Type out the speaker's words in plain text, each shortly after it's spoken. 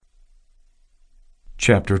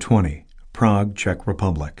Chapter 20. Prague, Czech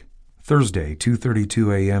Republic. Thursday,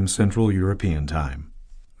 2:32 a.m. Central European Time.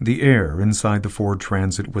 The air inside the Ford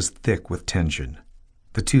Transit was thick with tension.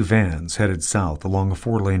 The two vans headed south along a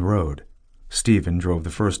four-lane road. Stephen drove the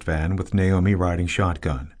first van with Naomi riding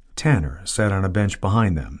shotgun. Tanner sat on a bench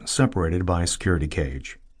behind them, separated by a security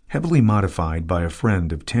cage. Heavily modified by a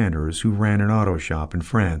friend of Tanner's who ran an auto shop in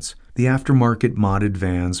France, the aftermarket modded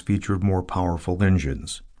vans featured more powerful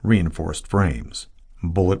engines, reinforced frames,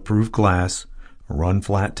 bulletproof glass,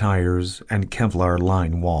 run-flat tires, and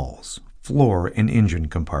Kevlar-lined walls, floor and engine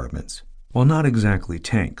compartments. While not exactly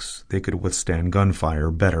tanks, they could withstand gunfire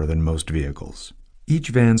better than most vehicles. Each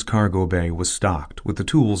van's cargo bay was stocked with the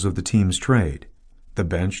tools of the team's trade. The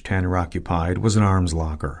bench Tanner occupied was an arms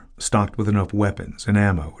locker, stocked with enough weapons and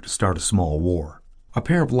ammo to start a small war. A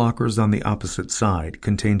pair of lockers on the opposite side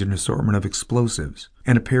contained an assortment of explosives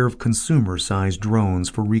and a pair of consumer-sized drones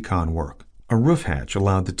for recon work. A roof hatch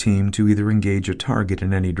allowed the team to either engage a target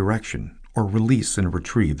in any direction or release and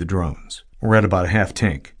retrieve the drones. "We're at about a half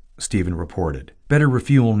tank," Stephen reported. "Better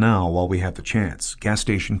refuel now while we have the chance. Gas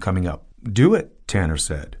station coming up." "Do it," Tanner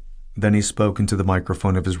said. Then he spoke into the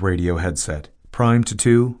microphone of his radio headset. "Prime to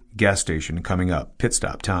 2, gas station coming up, pit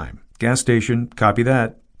stop time." "Gas station, copy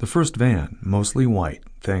that." The first van, mostly white,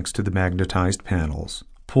 thanks to the magnetized panels,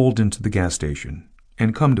 pulled into the gas station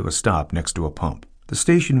and come to a stop next to a pump. The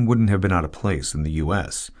station wouldn't have been out of place in the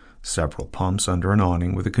U.S., several pumps under an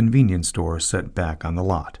awning with a convenience store set back on the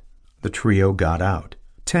lot. The trio got out,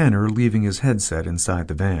 Tanner leaving his headset inside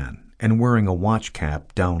the van and wearing a watch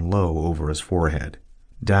cap down low over his forehead.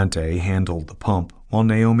 Dante handled the pump while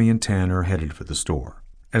Naomi and Tanner headed for the store.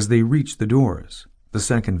 As they reached the doors, the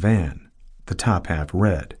second van, the top half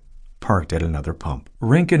red, parked at another pump.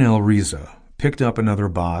 Rankin Alriza picked up another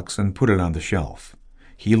box and put it on the shelf.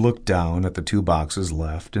 He looked down at the two boxes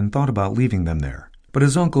left and thought about leaving them there, but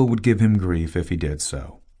his uncle would give him grief if he did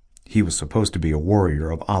so. He was supposed to be a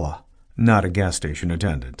warrior of Allah, not a gas station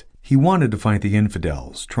attendant. He wanted to fight the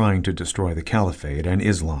infidels trying to destroy the caliphate and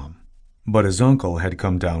Islam. But his uncle had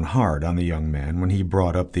come down hard on the young man when he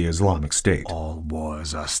brought up the Islamic State. "All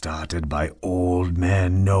wars are started by old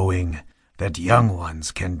men knowing that young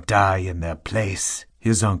ones can die in their place,"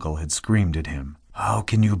 his uncle had screamed at him. "How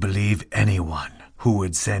can you believe anyone who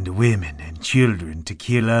would send women and children to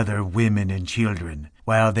kill other women and children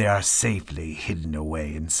while they are safely hidden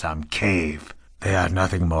away in some cave? They are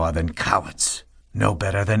nothing more than cowards, no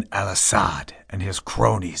better than al-Assad and his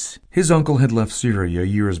cronies." His uncle had left Syria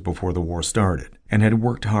years before the war started and had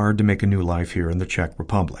worked hard to make a new life here in the Czech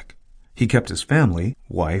Republic. He kept his family,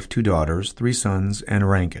 wife, 2 daughters, 3 sons, and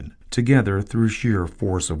Rankin, together through sheer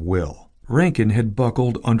force of will. Rankin had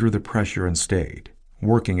buckled under the pressure and stayed,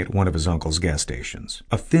 working at one of his uncle's gas stations.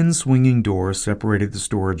 A thin swinging door separated the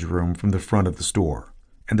storage room from the front of the store,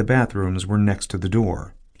 and the bathrooms were next to the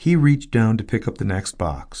door. He reached down to pick up the next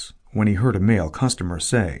box when he heard a male customer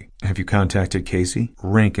say, "Have you contacted Casey?"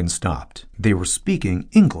 Rankin stopped. They were speaking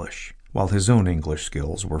English, while his own English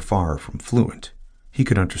skills were far from fluent. He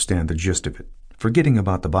could understand the gist of it. Forgetting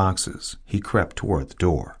about the boxes, he crept toward the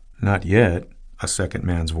door. "Not yet," a second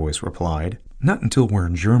man's voice replied. "Not until we're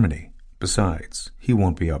in Germany. Besides, he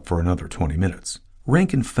won't be up for another 20 minutes.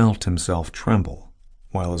 Rankin felt himself tremble.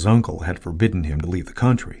 While his uncle had forbidden him to leave the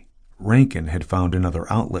country, Rankin had found another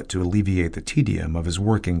outlet to alleviate the tedium of his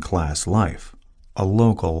working-class life, a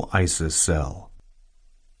local ISIS cell.